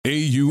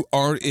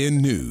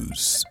AWRN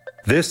News.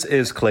 This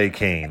is Clay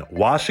Kane.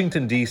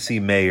 Washington, D.C.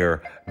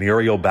 Mayor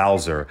Muriel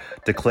Bowser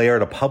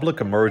declared a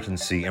public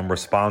emergency in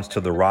response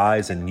to the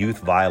rise in youth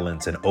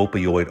violence and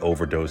opioid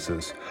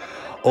overdoses.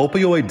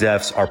 Opioid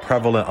deaths are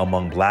prevalent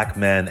among Black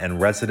men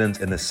and residents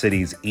in the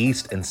city's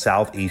east and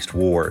southeast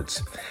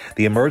wards.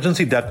 The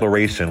emergency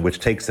declaration, which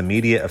takes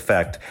immediate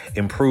effect,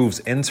 improves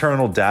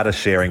internal data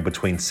sharing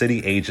between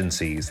city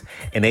agencies,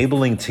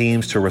 enabling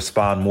teams to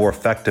respond more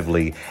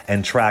effectively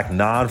and track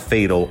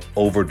non-fatal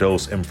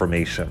overdose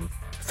information.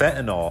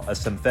 Fentanyl, a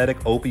synthetic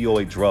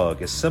opioid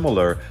drug, is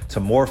similar to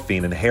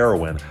morphine and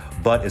heroin,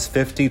 but is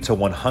 50 to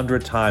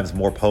 100 times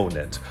more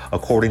potent,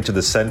 according to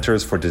the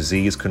Centers for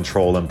Disease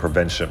Control and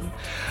Prevention.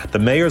 The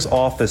mayor's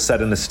office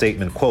said in a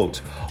statement,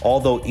 quote,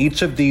 "Although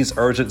each of these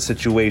urgent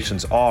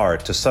situations are,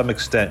 to some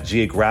extent,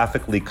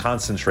 geographically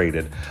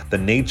concentrated, the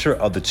nature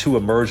of the two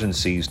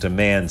emergencies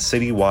demands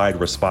citywide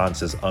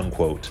responses,"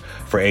 unquote.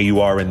 For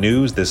AURN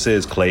News, this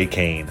is Clay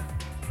Kane.